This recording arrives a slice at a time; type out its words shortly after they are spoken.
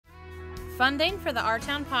Funding for the Our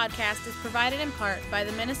Town podcast is provided in part by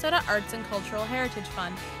the Minnesota Arts and Cultural Heritage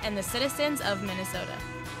Fund and the citizens of Minnesota,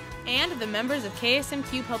 and the members of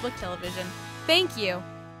KSMQ Public Television. Thank you.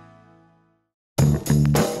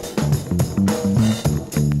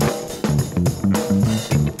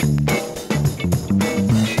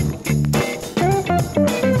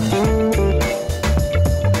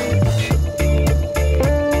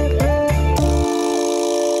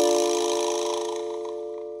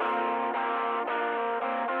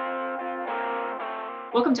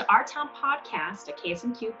 Welcome to Our Town Podcast, a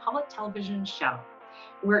KSMQ Public Television show.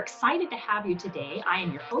 We're excited to have you today. I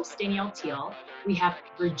am your host, Danielle Teal. We have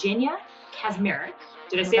Virginia Kaczmarek.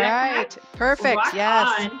 Did I say that correct? Perfect. Rock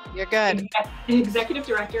yes. On. You're good. Executive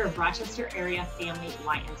Director of Rochester Area Family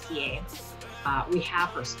YMCA. We have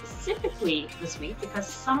her specifically this week because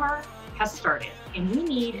summer has started and we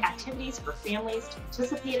need activities for families to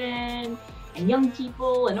participate in, and young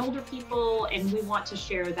people and older people, and we want to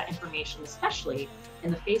share that information, especially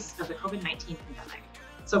in the face of the COVID-19 pandemic.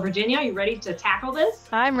 So Virginia, are you ready to tackle this?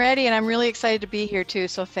 I'm ready, and I'm really excited to be here too,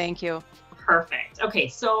 so thank you. Perfect. Okay,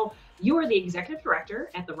 so you are the Executive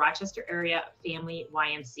Director at the Rochester Area Family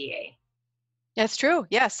YMCA. That's true.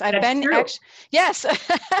 Yes, I've been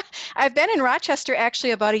in Rochester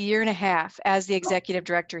actually about a year and a half as the executive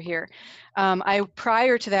director here.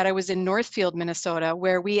 Prior to that, I was in Northfield, Minnesota,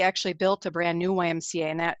 where we actually built a brand new YMCA,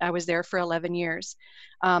 and I was there for 11 years.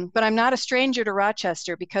 But I'm not a stranger to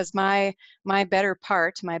Rochester because my better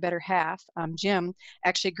half, Jim,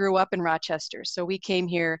 actually grew up in Rochester. So we came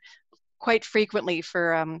here quite frequently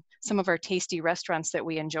for some of our tasty restaurants that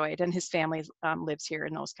we enjoyed, and his family lives here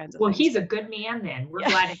and those kinds of things. Well, he's a good man then. We're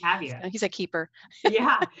glad to have you. He's a keeper.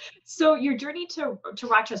 Yeah. So your journey to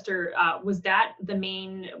Rochester, was that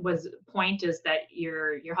the point is that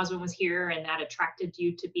your husband was here and that attracted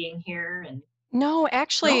you to being here? And No,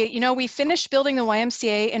 actually, we finished building the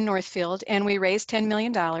YMCA in Northfield and we raised $10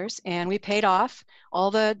 million and we paid off all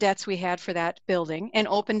the debts we had for that building and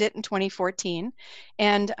opened it in 2014.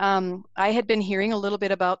 And I had been hearing a little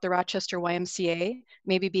bit about the Rochester YMCA,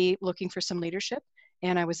 maybe be looking for some leadership.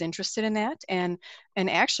 And I was interested in that. And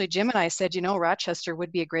actually, Jim and I said, Rochester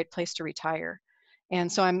would be a great place to retire. And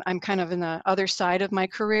so I'm kind of in the other side of my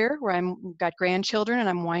career where I've got grandchildren and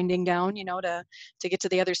I'm winding down, to get to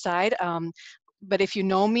the other side. But if you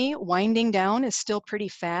know me, winding down is still pretty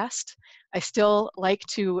fast. I still like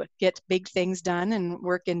to get big things done and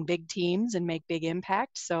work in big teams and make big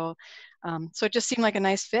impact. So it just seemed like a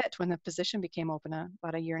nice fit when the position became open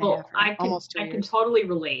about a year and a half, almost 2 years. I can totally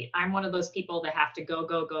relate. I'm one of those people that have to go.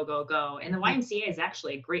 And the YMCA is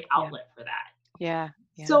actually a great outlet for that. Yeah.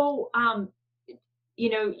 So,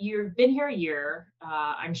 you've been here a year.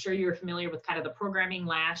 I'm sure you're familiar with kind of the programming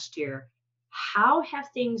last year. How have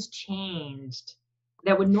things changed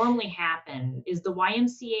that would normally happen? Is the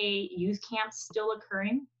YMCA youth camp still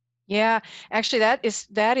occurring? Yeah, actually that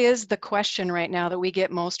is the question right now that we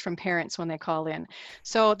get most from parents when they call in.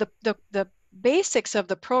 So the basics of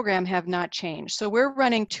the program have not changed. So we're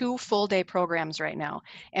running 2 full-day programs right now.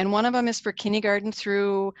 And one of them is for kindergarten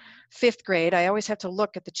through 5th grade. I always have to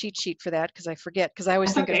look at the cheat sheet for that because I forget, because I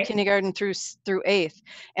always think of kindergarten through 8th.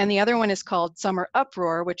 And the other one is called Summer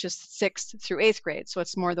Uproar, which is 6th through 8th grade. So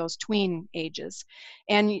it's more those tween ages.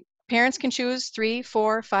 And parents can choose 3,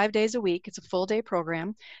 4, 5 days a week. It's a full day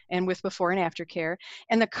program and with before and after care.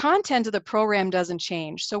 And the content of the program doesn't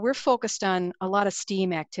change. So we're focused on a lot of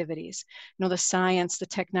STEAM activities, the science, the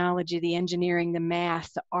technology, the engineering, the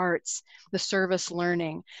math, the arts, the service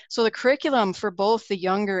learning. So the curriculum for both the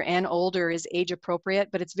younger and older is age appropriate,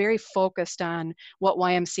 but it's very focused on what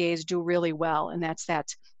YMCAs do really well. And that's that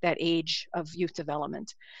age of youth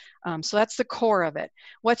development. So that's the core of it.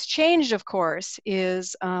 What's changed, of course,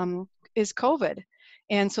 is COVID.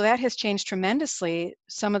 And so that has changed tremendously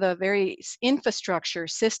some of the very infrastructure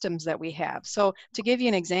systems that we have. So to give you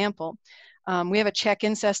an example, we have a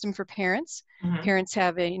check-in system for parents. Mm-hmm. Parents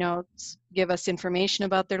have, give us information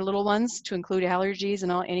about their little ones to include allergies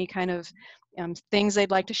and any kind of things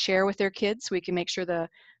they'd like to share with their kids. So we can make sure the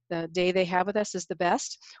day they have with us is the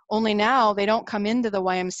best. Only now they don't come into the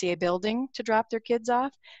YMCA building to drop their kids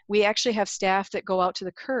off. We actually have staff that go out to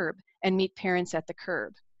the curb and meet parents at the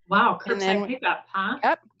curb. Wow, curbside pickup, huh?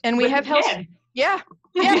 Yep, and we have health. Yeah,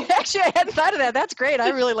 actually I hadn't thought of that. That's great. I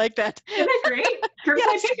really like that. Isn't that great?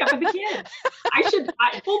 Curbside pickup with the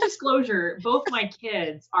kids. Full disclosure, both my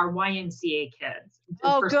kids are YMCA kids.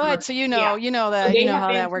 Oh, good. So you know that, so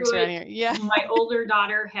how that works around here. Yeah. My older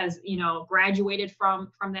daughter has, graduated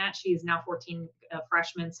from that. She's now 14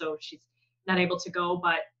 freshman, so she's not able to go,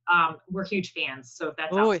 but we're huge fans. So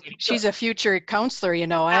that's outstanding. She's a future counselor,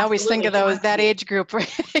 I always think of that age group.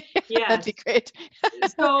 That'd be Yes.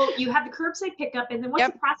 great. So you have the curbside pickup, and then what's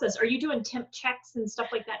Yep. the process? Are you doing temp checks and stuff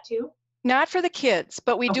like that too? Not for the kids,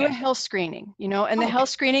 but we do a Okay. health screening, and the Oh, health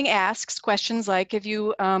okay. screening asks questions like, have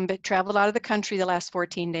you traveled out of the country the last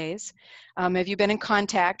 14 days? Have you been in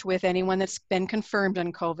contact with anyone that's been confirmed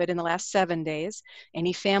on COVID in the last 7 days?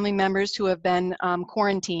 Any family members who have been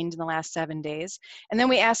quarantined in the last 7 days? And then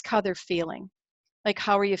we ask how they're feeling. Like,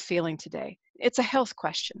 how are you feeling today? It's a health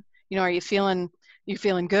question. Are you feeling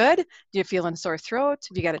good? Do you feeling sore throat?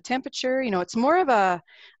 Have you got a temperature? It's more of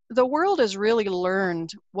the world has really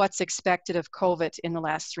learned what's expected of COVID in the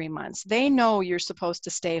last 3 months. They know you're supposed to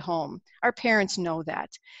stay home. Our parents know that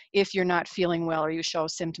if you're not feeling well or you show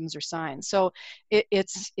symptoms or signs. So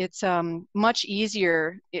it's much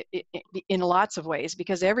easier in lots of ways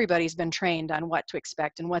because everybody's been trained on what to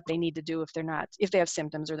expect and what they need to do if they have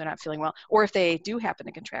symptoms or they're not feeling well, or if they do happen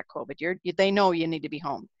to contract COVID. They know you need to be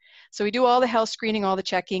home. So we do all the health screening, all the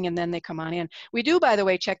checking, and then they come on in. We do, by the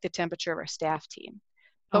way, check the temperature of our staff team.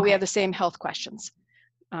 But we have Okay. the same health questions.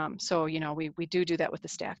 So, we do that with the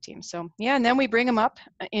staff team. So, yeah, and then we bring them up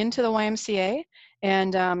into the YMCA,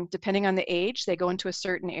 and depending on the age, they go into a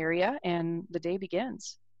certain area, and the day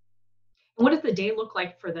begins. And what does the day look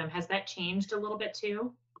like for them? Has that changed a little bit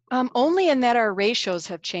too? Only in that our ratios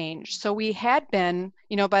have changed. So we had been,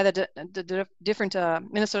 by the different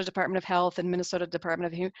Minnesota Department of Health and Minnesota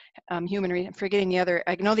Department of I'm forgetting the other,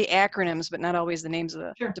 I know the acronyms, but not always the names of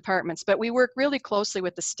the Sure. departments. But we work really closely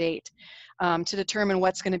with the state to determine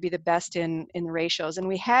what's going to be the best in the ratios. And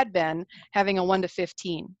we had been having a 1 to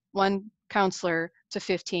 15, one counselor to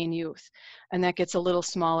 15 youth. And that gets a little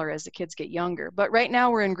smaller as the kids get younger. But right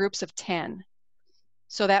now we're in groups of 10.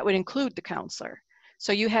 So that would include the counselor.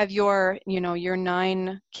 So you have your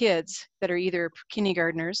 9 kids that are either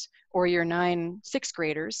kindergartners or your 9 sixth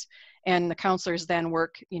graders, and the counselors then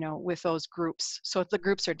work, with those groups. So the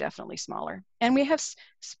groups are definitely smaller. And we have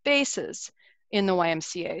spaces in the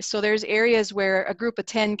YMCA. So there's areas where a group of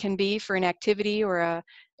 10 can be for an activity or a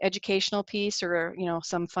educational piece or,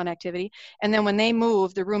 some fun activity. And then when they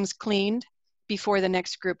move, the room's cleaned before the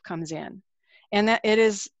next group comes in. And that it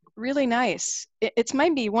is really nice. It's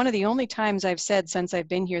might be one of the only times I've said since I've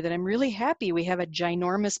been here that I'm really happy we have a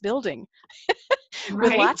ginormous building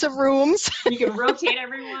with Right. lots of rooms. You can rotate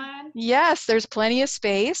everyone. Yes, there's plenty of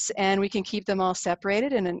space, and we can keep them all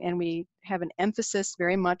separated, and we have an emphasis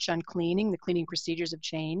very much on cleaning. The cleaning procedures have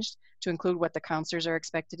changed to include what the counselors are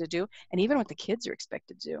expected to do and even what the kids are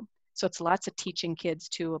expected to do. So it's lots of teaching kids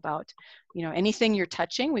too about, anything you're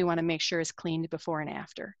touching, we want to make sure is cleaned before and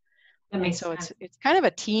after. That And makes so sense. it's kind of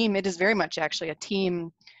a team. It is very much actually a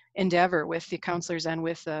team endeavor with the counselors and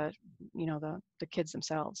with the kids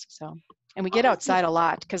themselves. So, and we get outside a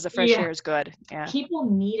lot because the fresh Yeah. air is good. Yeah. People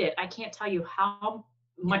need it. I can't tell you how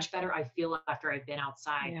much better I feel after I've been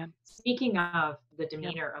outside. Yeah. Speaking of the Yep.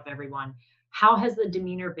 demeanor of everyone, how has the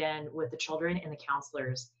demeanor been with the children and the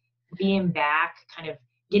counselors being back, kind of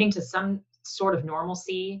getting to some sort of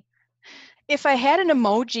normalcy? If I had an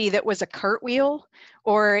emoji that was a cartwheel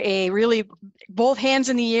or a really both hands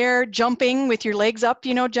in the air jumping with your legs up,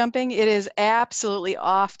 jumping, it is absolutely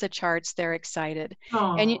off the charts. They're excited.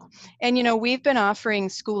 And Oh, we've been offering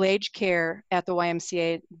school age care at the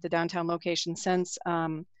YMCA, the downtown location, since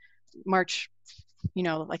March,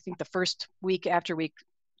 I think the first week after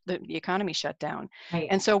the economy shut down. right.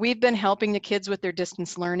 And so we've been helping the kids with their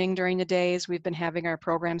distance learning during the days. We've been having our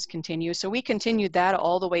programs continue. So we continued that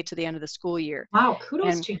all the way to the end of the school year. Wow,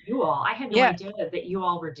 kudos And to you all. I had no yeah, idea that you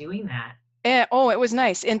all were doing that. it was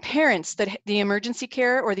nice. And parents the emergency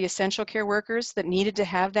care or the essential care workers that needed to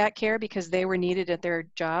have that care because they were needed at their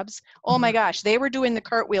jobs. Oh my gosh, they were doing the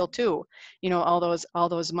cartwheel too, all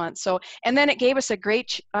those months. So, and then it gave us a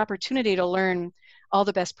great opportunity to learn all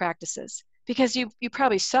the best practices. Because you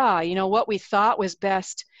probably saw, what we thought was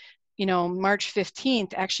best, March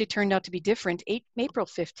 15th actually turned out to be different, April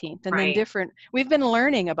 15th, and then Right. different. We've been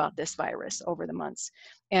learning about this virus over the months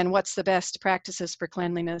and what's the best practices for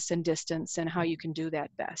cleanliness and distance and how you can do that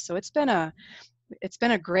best. So it's been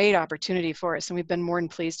a great opportunity for us, and we've been more than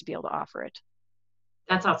pleased to be able to offer it.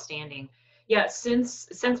 That's outstanding. Yeah, since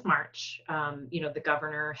March, the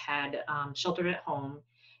governor had sheltered at home.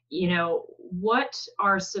 What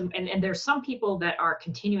are some, and there's some people that are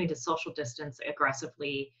continuing to social distance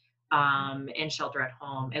aggressively and shelter at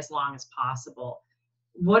home as long as possible.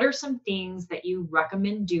 What are some things that you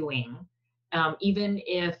recommend doing, even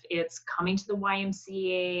if it's coming to the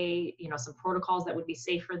YMCA, some protocols that would be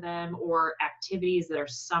safe for them or activities that are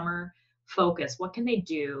summer focused? What can they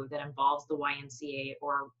do that involves the YMCA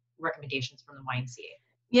or recommendations from the YMCA?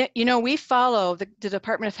 Yeah, we follow the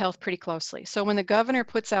Department of Health pretty closely. So when the governor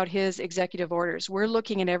puts out his executive orders, we're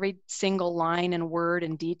looking at every single line and word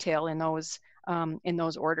and detail in those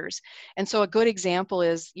orders. And so a good example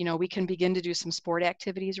is, we can begin to do some sport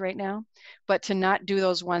activities right now, but to not do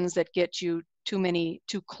those ones that get you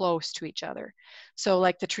too close to each other. So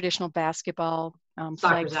like the traditional basketball, flag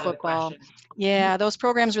Soccer's out of the football. question. Yeah, those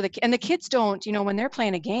programs where the kids don't, when they're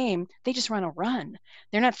playing a game, they just want to run.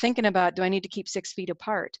 They're not thinking about, do I need to keep 6 feet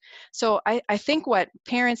apart? So I think what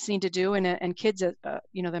parents need to do and kids,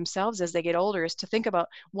 themselves as they get older is to think about,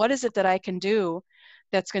 what is it that I can do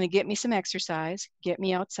that's going to get me some exercise, get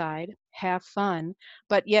me outside, have fun,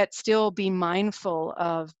 but yet still be mindful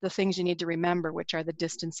of the things you need to remember, which are the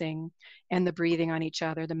distancing and the breathing on each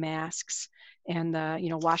other, the masks, and the,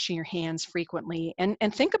 washing your hands frequently, and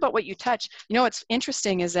think about what you touch. What's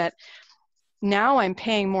interesting is that now I'm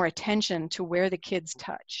paying more attention to where the kids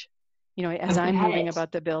touch, as I'm moving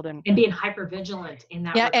about the building. And being hyper vigilant in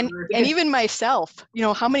that Yeah, regard. and even myself,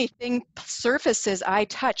 how many surfaces I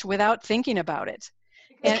touch without thinking about it.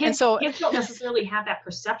 And so kids don't necessarily have that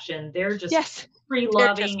perception. They're just free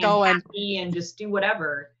loving and happy and just do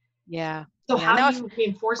whatever. Yeah. So how do you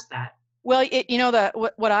reinforce that? Well,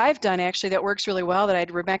 what I've done actually that works really well that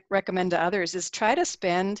I'd recommend to others is try to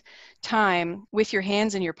spend time with your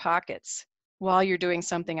hands in your pockets while you're doing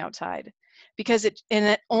something outside, because it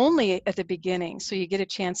only at the beginning, so you get a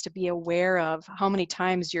chance to be aware of how many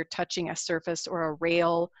times you're touching a surface or a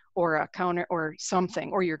rail or a counter or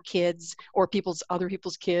something, or your kids or other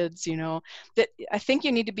people's kids. That I think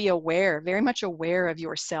you need to be very much aware of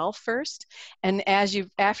yourself first, and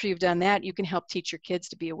after you've done that, you can help teach your kids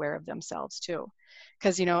to be aware of themselves too,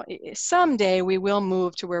 because someday we will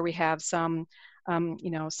move to where we have some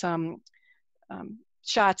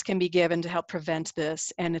shots can be given to help prevent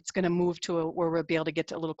this, and it's going to move to where we'll be able to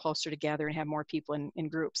get a little closer together and have more people in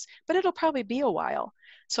groups, but it'll probably be a while.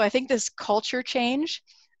 So I think this culture change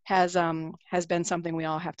has been something we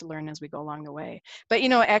all have to learn as we go along the way. But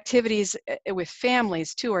activities with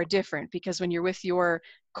families too are different, because when you're with your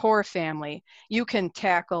core family, you can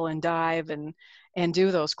tackle and dive and do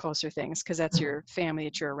those closer things, because that's your family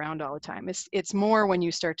that you're around all the time. It's more when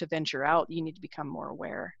you start to venture out, you need to become more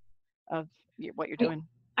aware of what you're doing.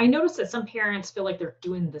 I noticed that some parents feel like they're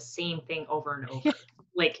doing the same thing over and over.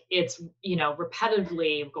 Like it's,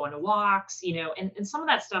 repetitively going to walks, and some of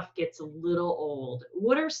that stuff gets a little old.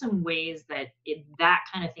 What are some ways that that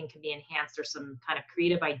kind of thing can be enhanced, or some kind of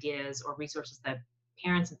creative ideas or resources that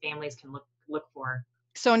parents and families can look for?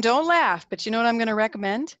 So, and don't laugh, but you know what I'm going to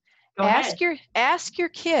recommend? Go ahead. Ask your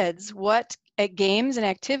kids what games and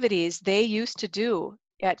activities they used to do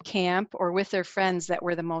at camp or with their friends that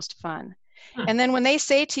were the most fun. And then when they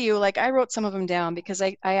say to you, like I wrote some of them down because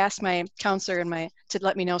I asked my counselor to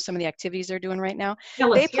let me know some of the activities they're doing right now. Yeah,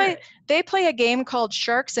 they play a game called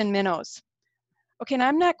Sharks and Minnows. Okay, and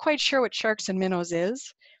I'm not quite sure what Sharks and Minnows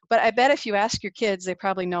is, but I bet if you ask your kids, they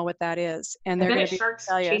probably know what that is, and they're going to be sharks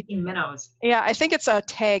chasing minnows. Yeah, I think it's a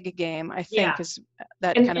tag game. I think is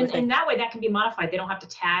that kind of thing. And that way, that can be modified. They don't have to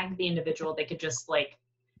tag the individual. They could just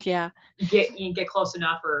get close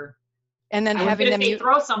enough, or. And then having them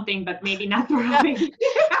throw something, but maybe not throwing.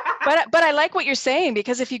 But I like what you're saying,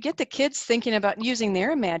 because if you get the kids thinking about using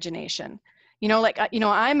their imagination,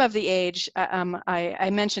 I'm of the age. I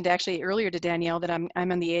mentioned actually earlier to Danielle that I'm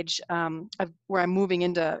on the age of where I'm moving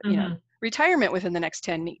into retirement within the next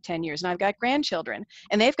 10 years, and I've got grandchildren,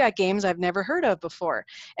 and they've got games I've never heard of before.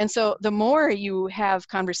 And so the more you have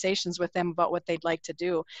conversations with them about what they'd like to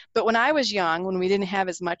do. But when I was young, when we didn't have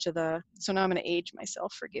as much of so now I'm going to age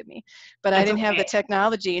myself, forgive me, but I didn't have the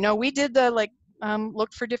technology. We did the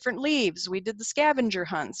look for different leaves. We did the scavenger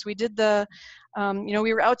hunts. We did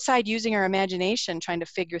we were outside using our imagination, trying to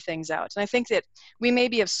figure things out. And I think that we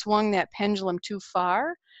maybe have swung that pendulum too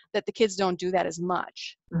far, that the kids don't do that as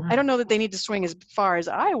much. I don't know that they need to swing as far as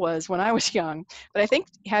I was when I was young, but I think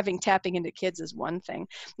tapping into kids is one thing.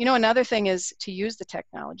 Another thing is to use the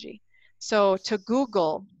technology. So to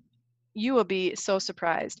Google, you will be so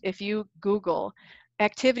surprised if you Google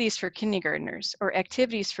activities for kindergartners or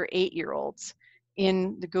activities for 8-year-olds.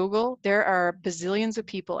 In the Google, there are bazillions of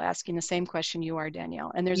people asking the same question you are,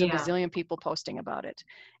 Danielle, and there's a bazillion people posting about it.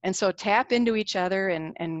 And so tap into each other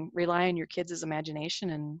and rely on your kids' imagination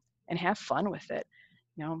and have fun with it.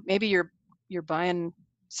 Maybe you're buying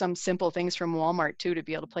some simple things from Walmart too, to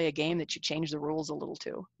be able to play a game that you change the rules a little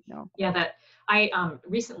too. Yeah, that I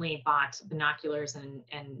recently bought binoculars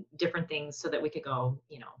and different things so that we could go,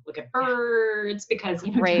 look at birds, because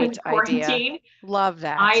great quarantine. Idea. Love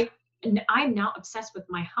that. I'm now obsessed with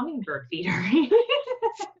my hummingbird feeder.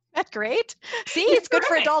 That's great. See, it's good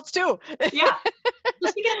for adults too. Yeah. So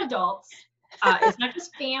speaking of adults, it's not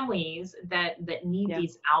just families that need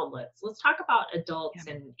these outlets. Let's talk about adults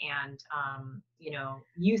and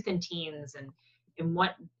youth and teens and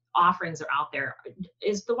what offerings are out there.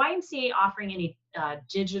 Is the YMCA offering any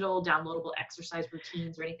digital downloadable exercise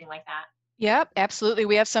routines or anything like that? Yep, absolutely.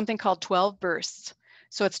 We have something called 12 Bursts.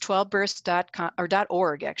 So it's 12bursts.com or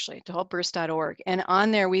 .org actually, 12bursts.org. And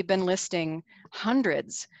on there we've been listing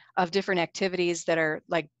hundreds of different activities that are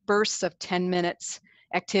like bursts of 10 minutes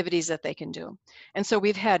activities that they can do. And so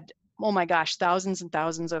we've had, oh my gosh, thousands and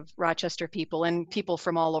thousands of Rochester people and people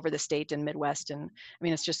from all over the state and Midwest. And I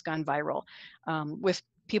mean, it's just gone viral with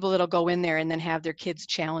people that'll go in there and then have their kids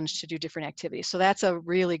challenged to do different activities. So that's a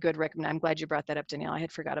really good recommend. I'm glad you brought that up, Danielle. I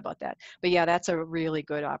had forgot about that. But yeah, that's a really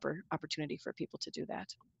good opportunity for people to do that.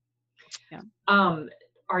 Yeah.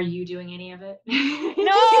 Are you doing any of it?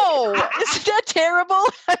 No, isn't that terrible?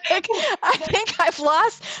 I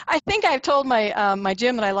think I've told my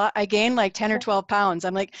gym that I gained like 10 or 12 pounds.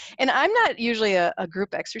 I'm like, and I'm not usually a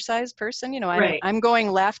group exercise person. I'm going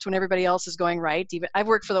left when everybody else is going right. Even I've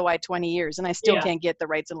worked for the Y 20 years and I still can't get the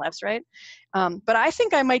rights and lefts right. But I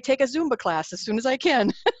think I might take a Zumba class as soon as I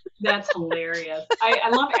can. That's hilarious. I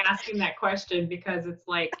love asking that question because it's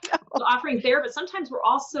like offerings there, but sometimes we're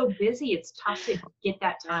all so busy. It's tough to get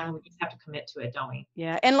that time. We just have to commit to it, don't we?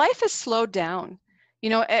 Yeah. And life has slowed down.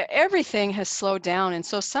 Everything has slowed down. And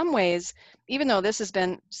so some ways, even though this has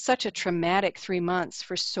been such a traumatic 3 months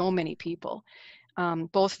for so many people,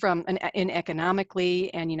 both in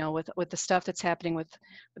economically and, with the stuff that's happening with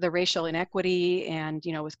the racial inequity and,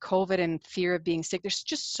 with COVID and fear of being sick, there's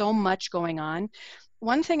just so much going on.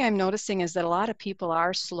 One thing I'm noticing is that a lot of people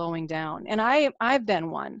are slowing down, and I've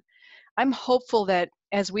been one. I'm hopeful that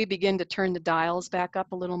as we begin to turn the dials back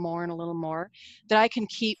up a little more and a little more, that I can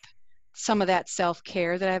keep some of that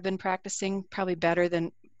self-care that I've been practicing probably better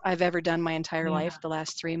than I've ever done my entire life the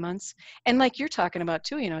last 3 months. And like you're talking about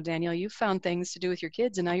too, Danielle, you found things to do with your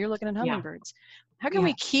kids and now you're looking at hummingbirds. How can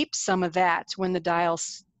we keep some of that when the dial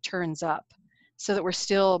turns up so that we're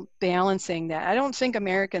still balancing that? I don't think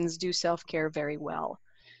Americans do self-care very well.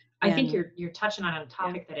 I think you're touching on a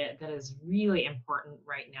topic that is really important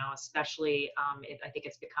right now, especially I think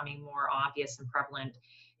it's becoming more obvious and prevalent,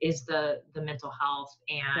 is the mental health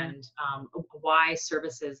and why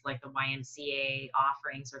services like the YMCA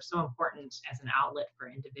offerings are so important as an outlet for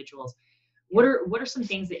individuals. What are some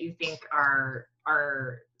things that you think are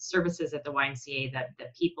services at the YMCA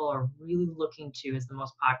that people are really looking to as the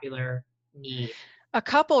most popular need? A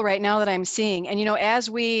couple right now that I'm seeing, and as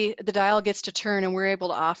the dial gets to turn and we're able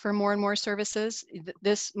to offer more and more services,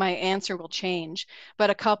 my answer will change. But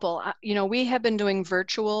a couple, we have been doing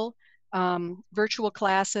virtual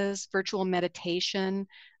classes, virtual meditation,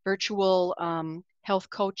 virtual health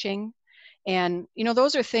coaching. And,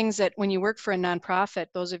 those are things that when you work for a nonprofit,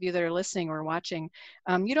 those of you that are listening or watching,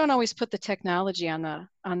 you don't always put the technology on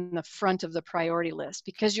the front of the priority list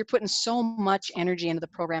because you're putting so much energy into the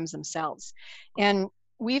programs themselves. And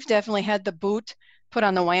we've definitely had the boot put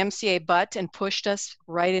on the YMCA butt and pushed us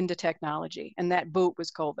right into technology. And that boot was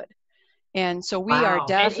COVID. And so we are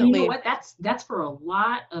definitely. And you know what? That's for a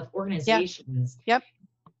lot of organizations. Yep.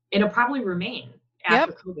 It'll probably remain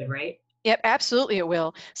after COVID, right? Yep, absolutely it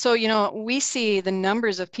will. So, we see the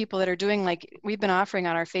numbers of people that are doing, like we've been offering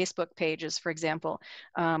on our Facebook pages, for example,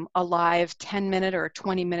 a live 10-minute or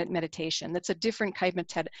 20-minute meditation. That's a different kind of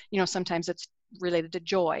sometimes it's related to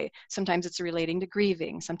joy. Sometimes it's relating to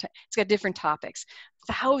grieving. Sometimes it's got different topics.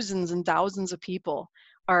 Thousands and thousands of people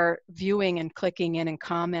are viewing and clicking in and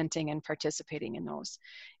commenting and participating in those.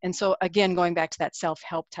 And so again, going back to that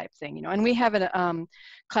self-help type thing, and we have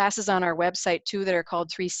classes on our website too that are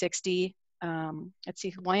called 360. Let's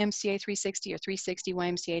see, YMCA 360 or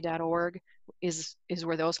 360ymca.org is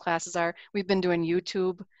where those classes are. We've been doing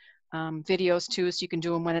YouTube videos too, so you can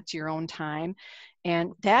do them when it's your own time.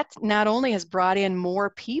 And that not only has brought in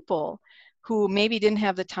more people who maybe didn't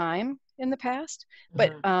have the time in the past,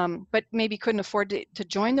 but maybe couldn't afford to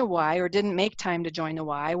join the Y or didn't make time to join the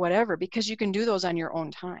Y, whatever, because you can do those on your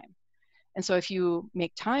own time. And so if you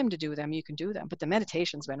make time to do them, you can do them. But the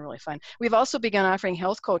meditation's been really fun. We've also begun offering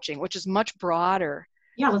health coaching, which is much broader.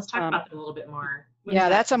 Yeah, let's talk about that a little bit more.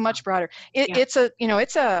 That's a much broader.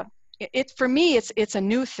 For me, it's a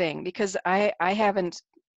new thing because I haven't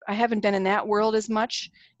been in that world as much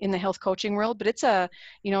in the health coaching world, but it's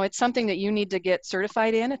it's something that you need to get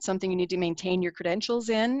certified in. It's something you need to maintain your credentials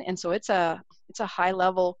in. And so it's a high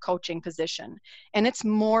level coaching position, and it's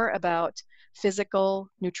more about physical,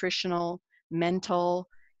 nutritional, mental.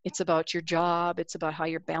 It's about your job. It's about how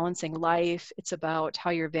you're balancing life. It's about how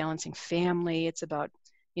you're balancing family. It's about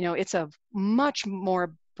It's a much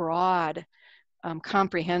more broad,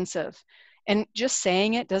 comprehensive. And just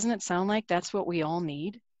saying it, doesn't it sound like that's what we all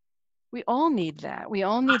need? We all need that. We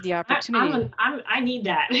all need the opportunity. I need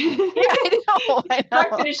that. I know.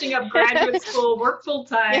 Start finishing up graduate school, work full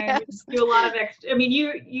time, Yes. do a lot of extra. I mean,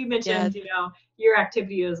 you mentioned, your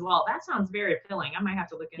activity as well. That sounds very appealing. I might have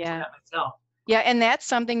to look into that myself. Yeah, and that's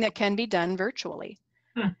something that can be done virtually.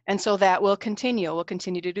 And so that will continue. We'll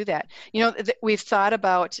continue to do that. We've thought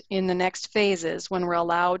about in the next phases when we're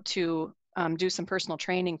allowed to do some personal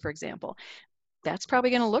training, for example. That's probably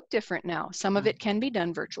going to look different now. Some of it can be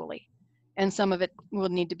done virtually, and some of it will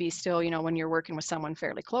need to be still, when you're working with someone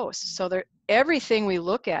fairly close. So everything we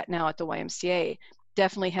look at now at the YMCA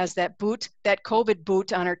definitely has that COVID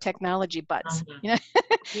boot on our technology butts.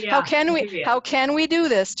 How can we do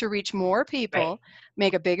this to reach more people,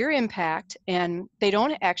 make a bigger impact, and they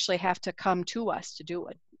don't actually have to come to us to do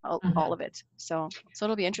it, all of it. So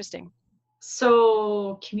it'll be interesting.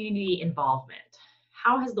 So community involvement.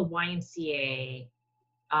 How has the YMCA,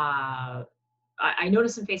 I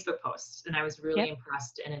noticed some Facebook posts, and I was really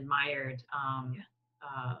impressed and admired,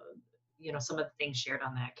 some of the things shared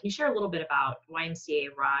on that. Can you share a little bit about YMCA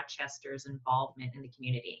Rochester's involvement in the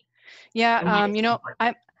community? Yeah,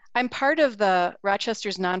 I'm part of the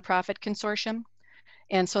Rochester's nonprofit consortium.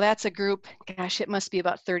 And so that's a group, gosh, it must be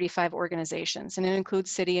about 35 organizations, and it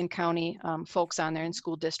includes city and county folks on there and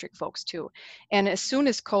school district folks too. And as soon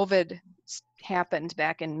as COVID happened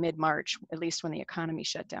back in mid-March, at least when the economy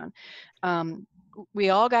shut down, we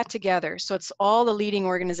all got together. So it's all the leading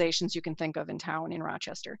organizations you can think of in town in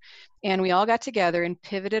Rochester. And we all got together and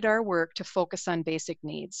pivoted our work to focus on basic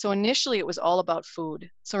needs. So initially it was all about food.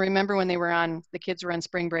 So remember when the kids were on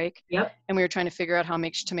spring break? Yep. And we were trying to figure out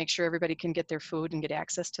to make sure everybody can get their food and get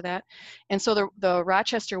access to that. And so the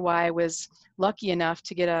Rochester Y was lucky enough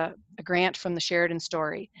to get a grant from the Sheridan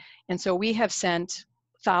Story. And so we have sent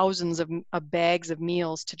thousands of bags of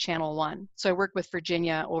meals to Channel 1. So I work with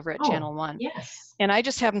Virginia over at Channel 1. Yes. And I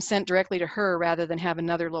just have them sent directly to her rather than have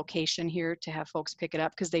another location here to have folks pick it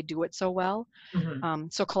up because they do it so well.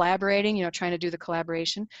 So collaborating, trying to do the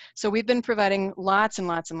collaboration. So we've been providing lots and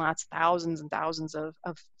lots and lots, thousands and thousands of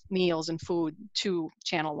meals and food to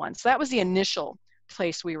Channel 1. So that was the initial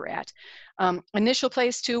place we were at. Initial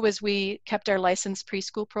place too was we kept our licensed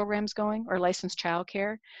preschool programs going, or licensed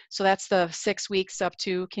childcare. So that's the 6 weeks up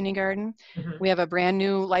to kindergarten. We have a brand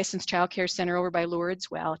new licensed childcare center over by Lourdes.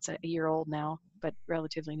 Well, it's a year old now, but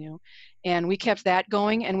relatively new. And we kept that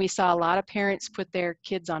going, and we saw a lot of parents put their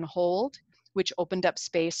kids on hold, which opened up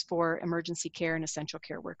space for emergency care and essential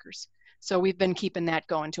care workers. So we've been keeping that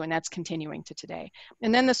going too, and that's continuing to today.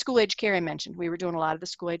 And then the school age care I mentioned, we were doing a lot of the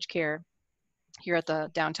school age care here at the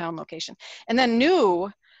downtown location. And then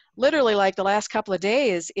literally like the last couple of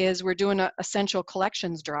days, is we're doing an essential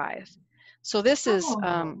collections drive. So this is,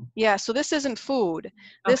 so this isn't food.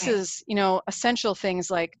 This is, essential things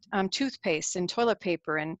like toothpaste and toilet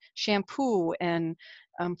paper and shampoo and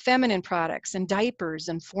feminine products and diapers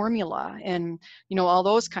and formula and, all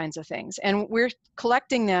those kinds of things. And we're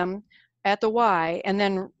collecting them at the Y, and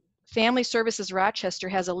then Family Services Rochester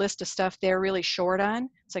has a list of stuff they're really short on.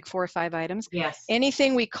 It's like 4 or 5 items. Yes.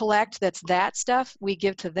 Anything we collect that's that stuff, we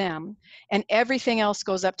give to them. And everything else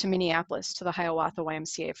goes up to Minneapolis, to the Hiawatha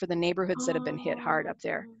YMCA for the neighborhoods that have been hit hard up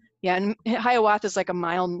there. Yeah, and Hiawatha is like a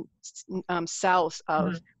mile south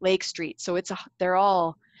of Lake Street. So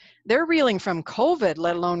they're reeling from COVID,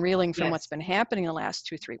 let alone reeling from what's been happening the last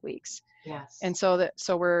 2-3 weeks. Yes. And so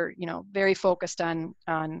we're, very focused on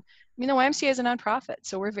the YMCA is a nonprofit,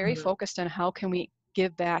 so we're very focused on how can we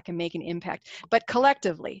give back and make an impact, but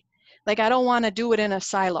collectively. Like, I don't want to do it in a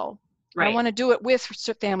silo. Right. I want to do it with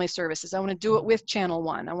Family Services. I want to do it with Channel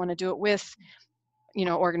 1. I want to do it with,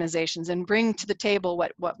 organizations, and bring to the table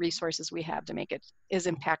what resources we have to make it as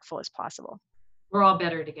impactful as possible. We're all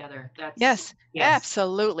better together. Yes,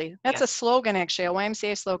 absolutely. That's a slogan, actually, a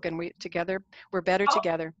YMCA slogan. We're better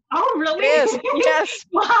together. Oh, really? It is. Yes.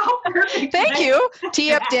 Wow, perfect. Thank you.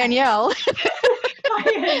 Tee up Danielle.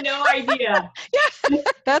 I had no idea. Yeah,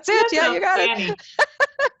 that's it. Yeah, you got it.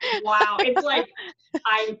 Wow, it's like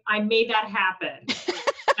I made that happen.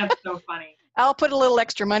 That's so funny. I'll put a little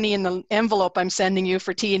extra money in the envelope I'm sending you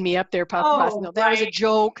for teeing me up there, Papa. That was a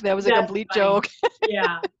joke. That was a complete joke.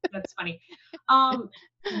 Yeah, that's funny.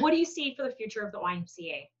 What do you see for the future of the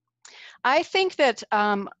YMCA? I think that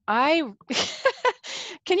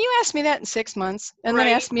can you ask me that in 6 months and then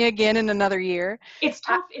ask me again in another year? It's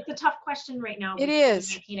tough. It's a tough question right now. It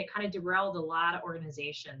is. It kind of derailed a lot of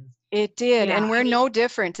organizations. It did. Yeah, And we're I mean, no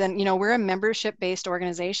different than, we're a membership-based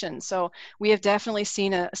organization. So we have definitely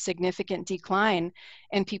seen a significant decline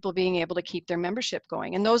in people being able to keep their membership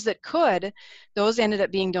going. And those that could, those ended up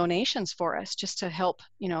being donations for us just to help,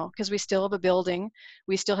 because we still have a building,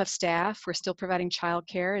 we still have staff, we're still providing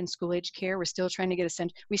childcare and school-age care, we're still trying to get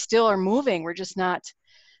we still are moving, we're just not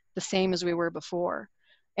the same as we were before.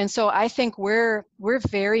 And so I think we're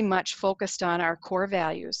very much focused on our core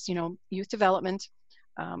values, youth development,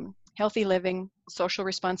 healthy living, social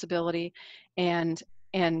responsibility, and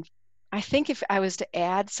I think if I was to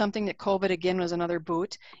add something that COVID again was another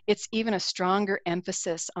boot, it's even a stronger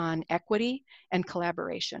emphasis on equity and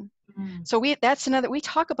collaboration. mm, So we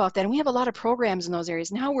talk about that, and we have a lot of programs in those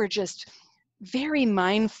areas. Now we're just very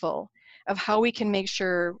mindful of how we can make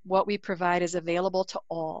sure what we provide is available to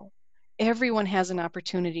all. Everyone has an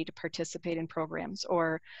opportunity to participate in programs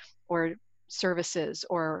or services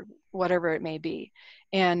or whatever it may be.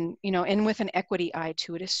 And, and with an equity eye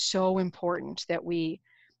to it is so important that we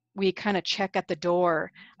kind of check at the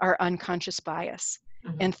door our unconscious bias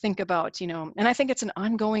mhm. and think about, and I think it's an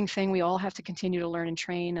ongoing thing. We all have to continue to learn and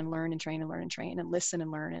train and learn and train and learn and train and listen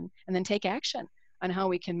and learn and then take action on how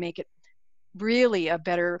we can make it really a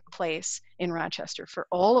better place in Rochester for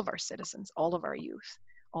all of our citizens, all of our youth,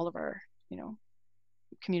 all of our,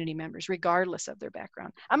 community members, regardless of their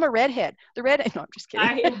background. I'm a redhead. The redhead. No, I'm just kidding.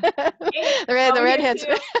 Hey, the well, here redheads.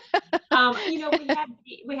 too.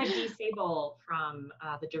 We had Dee Sable from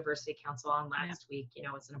the Diversity Council on last week.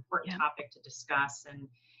 It's an important topic to discuss,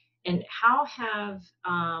 and how have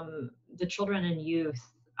the children and youth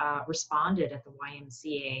responded at the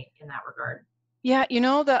YMCA in that regard? Yeah,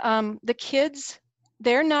 the kids,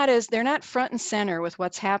 they're not front and center with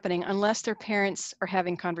what's happening unless their parents are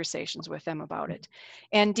having conversations with them about it.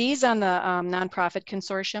 And Dee's on the nonprofit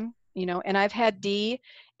consortium, and I've had Dee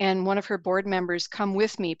and one of her board members come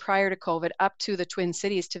with me prior to COVID up to the Twin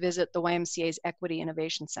Cities to visit the YMCA's Equity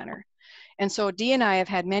Innovation Center. And so Dee and I have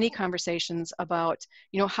had many conversations about,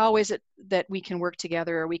 how is it that we can work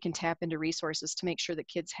together or we can tap into resources to make sure that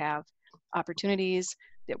kids have opportunities,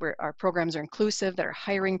 that our programs are inclusive, that our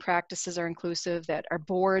hiring practices are inclusive, that our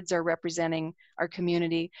boards are representing our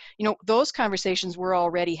community. Those conversations were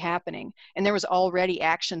already happening, and there was already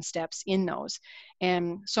action steps in those.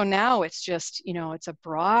 And so now it's just, it's a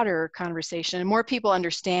broader conversation, and more people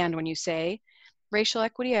understand when you say racial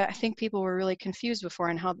equity. I think people were really confused before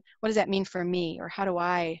on what does that mean for me, or how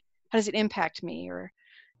does it impact me, or,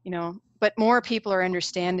 but more people are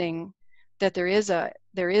understanding that there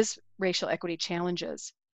is racial equity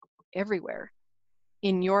challenges everywhere,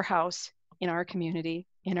 in your house, in our community,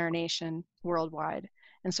 in our nation, worldwide.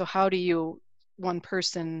 And so how do you, one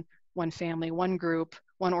person, one family, one group,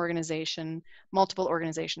 one organization, multiple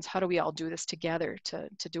organizations, how do we all do this together to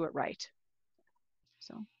do it right?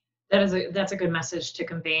 So That's a good message to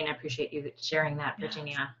convey, and I appreciate you sharing that,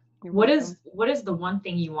 Virginia. You're What welcome. is the one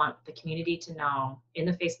thing you want the community to know in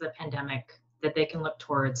the face of the pandemic that they can look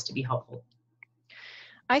towards to be helpful?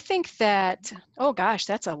 I think that, oh gosh,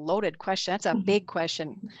 that's a loaded question. That's a big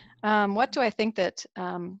question. What do I think that,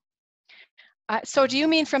 so do you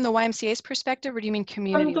mean from the YMCA's perspective, or do you mean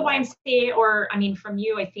community? From the YMCA, or I mean, from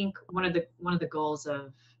you, I think one of the goals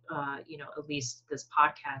of at least this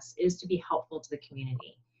podcast is to be helpful to the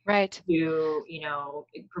community. Right. To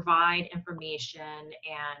provide information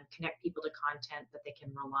and connect people to content that they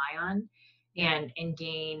can rely on, and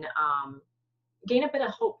gain a bit of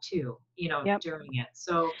hope too, during it.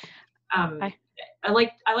 So I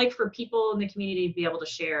like for people in the community to be able to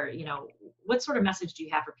share, what sort of message do you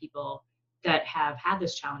have for people that have had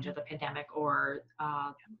this challenge of the pandemic or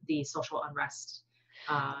the social unrest,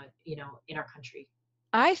 in our country?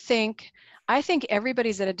 I think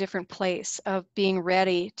everybody's at a different place of being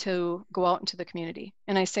ready to go out into the community.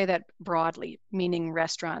 And I say that broadly, meaning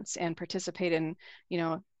restaurants and participate in,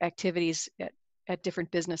 activities at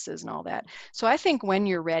different businesses and all that. So I think when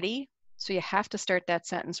you're ready, so you have to start that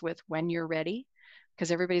sentence with when you're ready,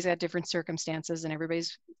 because everybody's got different circumstances and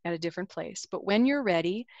everybody's at a different place. But when you're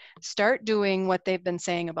ready, start doing what they've been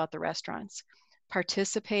saying about the restaurants.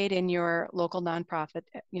 Participate in your local nonprofit,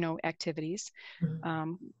 activities.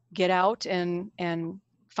 Mm-hmm. Get out and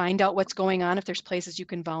find out what's going on. If there's places you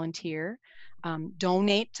can volunteer,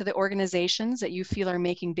 donate to the organizations that you feel are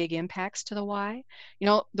making big impacts to the Y.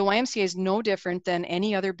 The YMCA is no different than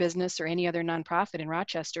any other business or any other nonprofit in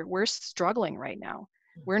Rochester. We're struggling right now.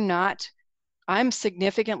 I'm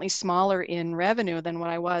significantly smaller in revenue than what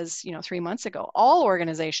I was, 3 months ago. All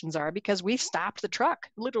organizations are, because we stopped the truck,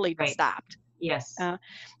 literally stopped. Yes.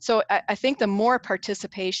 So I think the more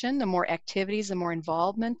participation, the more activities, the more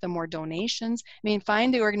involvement, the more donations.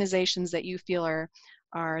 Find the organizations that you feel are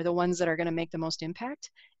are the ones that are going to make the most impact,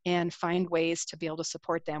 and find ways to be able to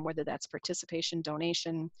support them, whether that's participation,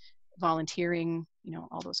 donation, volunteering,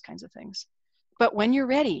 all those kinds of things. But when you're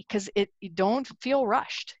ready, because you don't feel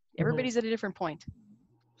rushed. Everybody's at a different point.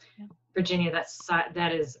 Yeah. Virginia,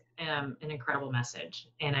 that is an incredible message,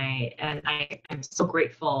 and I'm so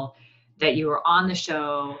grateful that you were on the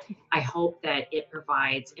show. I hope that it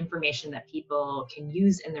provides information that people can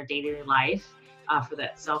use in their daily life for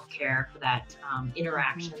that self-care, for that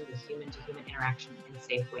interaction, the human-to-human interaction in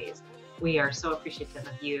safe ways. We are so appreciative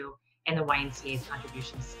of you and the YMCA's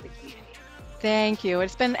contributions to the community. Thank you.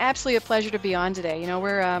 It's been absolutely a pleasure to be on today.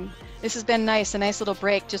 This has been nice, a nice little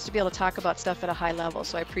break just to be able to talk about stuff at a high level.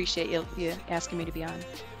 So I appreciate you asking me to be on.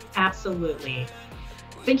 Absolutely.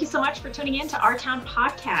 Thank you so much for tuning in to Our Town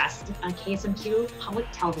Podcast, a KSMQ Public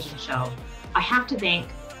Television show. I have to thank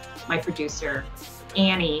my producer,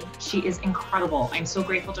 Annie. She is incredible. I'm so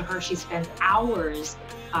grateful to her. She spends hours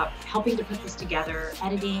helping to put this together,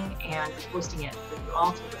 editing and posting it for you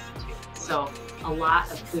all to listen to. So a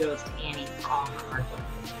lot of kudos to Annie for all her hard work.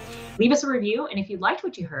 Leave us a review, and if you liked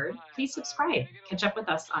what you heard, please subscribe. Catch up with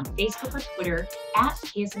us on Facebook or Twitter at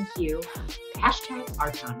KSMQ,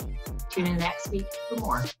 #OurTown. Tune in next week for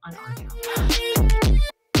more on Our Town.